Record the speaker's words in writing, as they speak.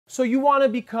So you want to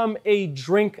become a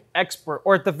drink expert,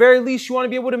 or at the very least, you want to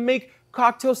be able to make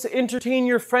cocktails to entertain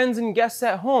your friends and guests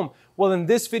at home. Well, in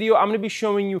this video, I'm going to be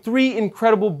showing you 3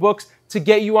 incredible books to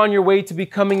get you on your way to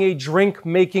becoming a drink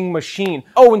making machine.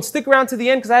 Oh, and stick around to the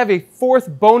end because I have a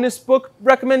 4th bonus book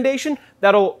recommendation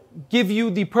that'll give you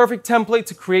the perfect template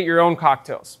to create your own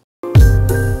cocktails.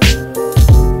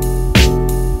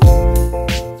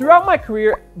 Throughout my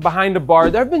career behind a bar,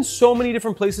 there have been so many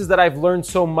different places that I've learned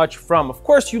so much from. Of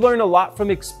course, you learn a lot from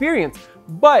experience,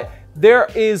 but there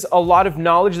is a lot of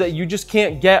knowledge that you just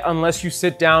can't get unless you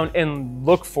sit down and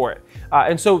look for it.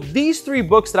 And so these 3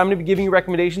 books that I'm gonna be giving you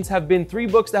recommendations have been 3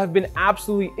 books that have been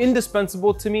absolutely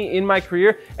indispensable to me in my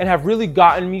career and have really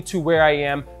gotten me to where I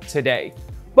am today.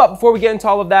 But before we get into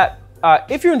all of that,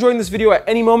 if you're enjoying this video at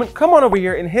any moment, come on over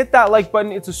here and hit that like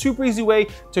button. It's a super easy way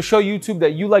to show YouTube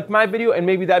that you like my video, and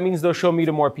maybe that means they'll show me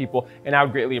to more people, and I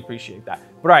would greatly appreciate that.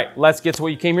 But all right, let's get to what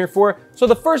you came here for. So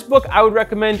the first book I would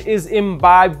recommend is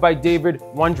Imbibe by David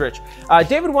Wondrich.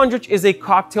 David Wondrich is a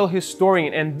cocktail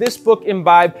historian, and this book,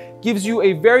 Imbibe, gives you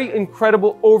a very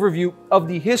incredible overview of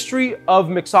the history of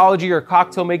mixology or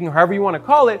cocktail making, however you want to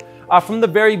call it, from the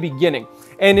very beginning.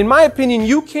 And in my opinion,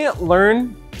 you can't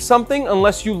learn something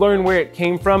unless you learn where it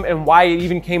came from and why it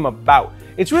even came about.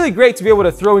 It's really great to be able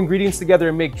to throw ingredients together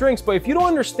and make drinks, but if you don't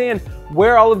understand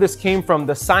where all of this came from,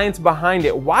 the science behind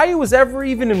it, why it was ever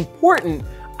even important,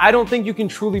 I don't think you can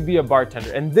truly be a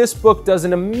bartender. And this book does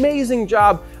an amazing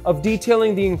job of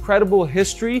detailing the incredible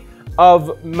history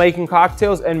of making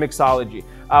cocktails and mixology.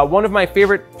 One of my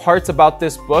favorite parts about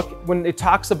this book, when it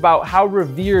talks about how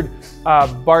revered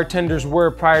bartenders were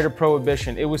prior to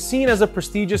Prohibition. It was seen as a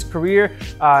prestigious career,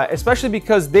 especially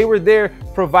because they were there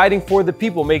providing for the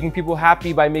people, making people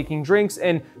happy by making drinks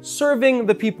and serving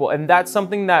the people. And that's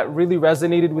something that really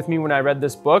resonated with me when I read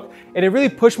this book, and it really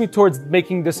pushed me towards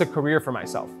making this a career for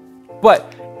myself.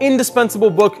 But indispensable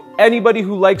book. Anybody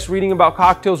who likes reading about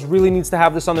cocktails really needs to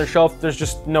have this on their shelf. There's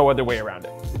just no other way around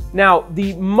it. Now,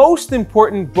 the most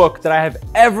important book that I have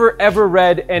ever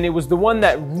read, and it was the one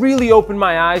that really opened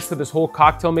my eyes to this whole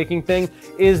cocktail making thing,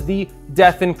 is the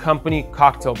Death & Company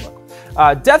cocktail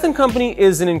book. Death & Company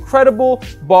is an incredible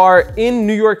bar in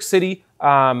New York City.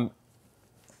 There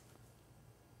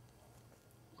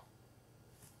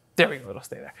we go, it'll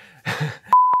stay there.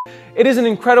 It is an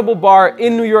incredible bar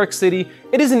in New York City.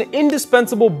 It is an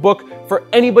indispensable book for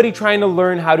anybody trying to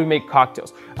learn how to make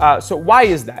cocktails. So why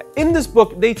is that? In this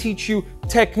book, they teach you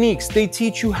techniques. They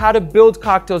teach you how to build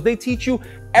cocktails. They teach you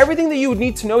everything that you would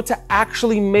need to know to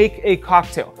actually make a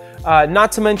cocktail.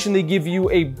 Not to mention they give you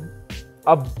a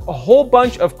whole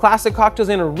bunch of classic cocktails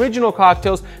and original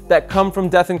cocktails that come from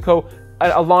Death & Co.,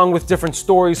 along with different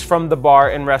stories from the bar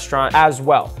and restaurant as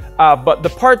well. But the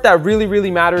part that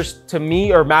really matters to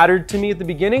me, or mattered to me at the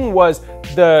beginning, was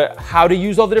how to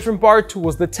use all the different bar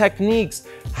tools, the techniques,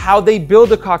 how they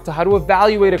build a cocktail, how to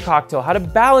evaluate a cocktail, how to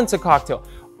balance a cocktail.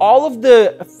 All of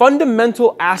the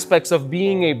fundamental aspects of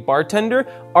being a bartender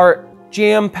are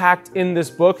jam-packed in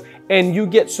this book, and you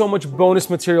get so much bonus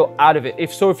material out of it.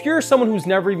 If you're someone who's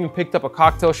never even picked up a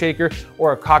cocktail shaker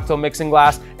or a cocktail mixing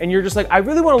glass, and you're just like, I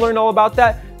really want to learn all about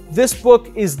that, this book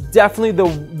is definitely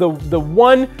the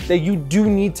one that you do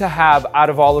need to have out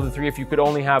of all of the 3 if you could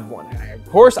only have one. Of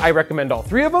course, I recommend all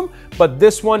 3 of them, but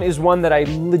this one is one that I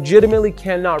legitimately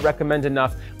cannot recommend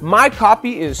enough. My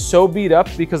copy is so beat up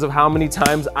because of how many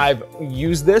times I've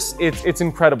used this. It's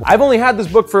incredible. I've only had this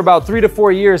book for about 3 to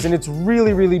 4 years, and it's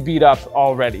really beat up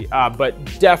already,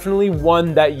 but definitely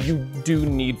one that you do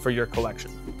need for your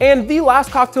collection. And the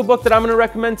last cocktail book that I'm going to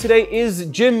recommend today is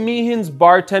Jim Meehan's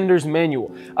Bartender's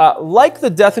Manual. Like the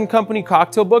Death & Company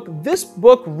cocktail book, this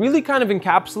book really kind of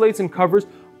encapsulates and covers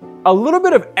a little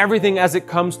bit of everything as it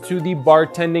comes to the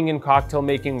bartending and cocktail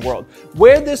making world.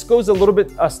 Where this goes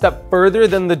a step further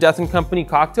than the Death & Company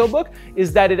cocktail book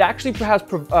is that it actually has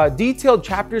detailed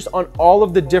chapters on all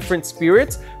of the different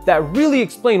spirits that really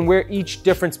explain where each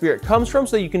different spirit comes from,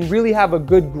 so you can really have a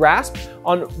good grasp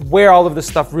on where all of this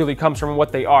stuff really comes from and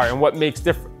what they are and what makes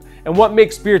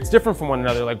spirits different from one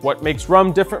another, like what makes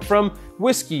rum different from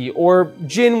whiskey or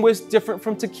gin different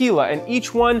from tequila, and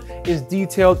each one is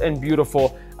detailed and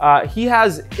beautiful. He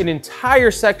has an entire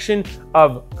section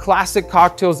of classic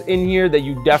cocktails in here that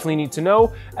you definitely need to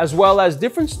know, as well as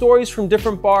different stories from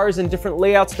different bars and different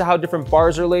layouts to how different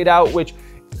bars are laid out, which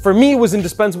for me was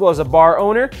indispensable as a bar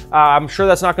owner. I'm sure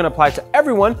that's not going to apply to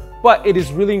everyone, but it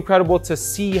is really incredible to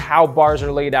see how bars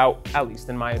are laid out, at least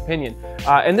in my opinion.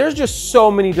 And there's just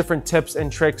so many different tips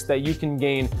and tricks that you can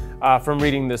gain from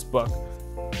reading this book.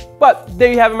 But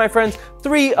there you have it, my friends.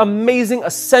 3 amazing,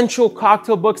 essential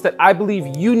cocktail books that I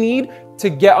believe you need to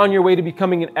get on your way to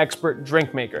becoming an expert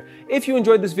drink maker. If you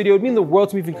enjoyed this video, it'd mean the world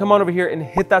to me if you can come on over here and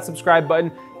hit that subscribe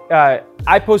button.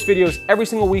 I post videos every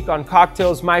single week on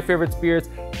cocktails, my favorite spirits,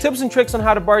 tips and tricks on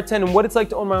how to bartend, and what it's like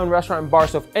to own my own restaurant and bar.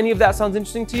 So if any of that sounds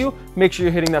interesting to you, make sure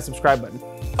you're hitting that subscribe button.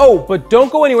 Oh, but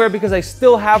don't go anywhere because I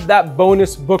still have that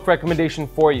bonus book recommendation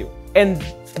for you. And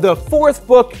the fourth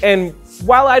book, and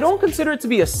while I don't consider it to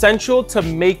be essential to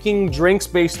making drinks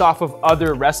based off of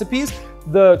other recipes,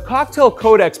 the Cocktail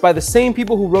Codex by the same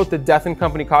people who wrote the Death &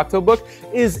 Company cocktail book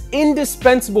is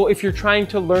indispensable if you're trying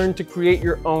to learn to create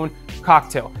your own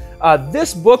cocktail.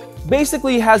 This book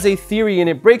basically has a theory, and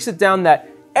it breaks it down that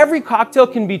every cocktail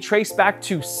can be traced back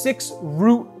to 6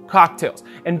 root cocktails.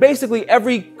 And basically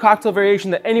every cocktail variation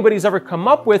that anybody's ever come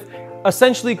up with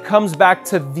essentially comes back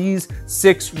to these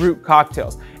 6 root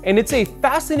cocktails. And it's a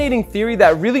fascinating theory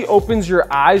that really opens your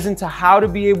eyes into how to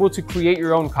be able to create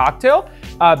your own cocktail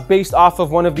based off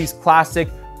of one of these classic,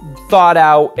 thought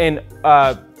out, and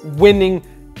winning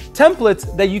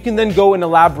templates that you can then go and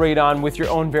elaborate on with your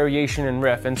own variation and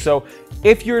riff. And so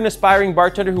if you're an aspiring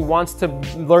bartender who wants to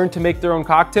learn to make their own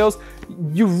cocktails,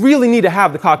 you really need to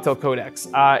have the Cocktail Codex.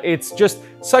 It's just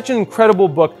such an incredible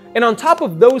book. And on top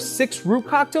of those 6 root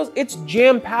cocktails, it's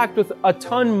jam-packed with a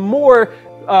ton more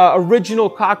original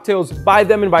cocktails by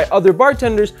them and by other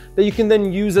bartenders that you can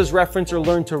then use as reference or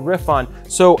learn to riff on.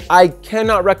 So I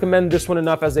cannot recommend this one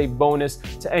enough as a bonus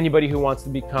to anybody who wants to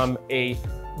become a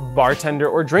bartender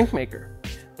or drink maker.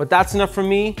 But that's enough from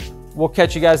me. We'll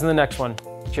catch you guys in the next one.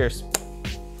 Cheers.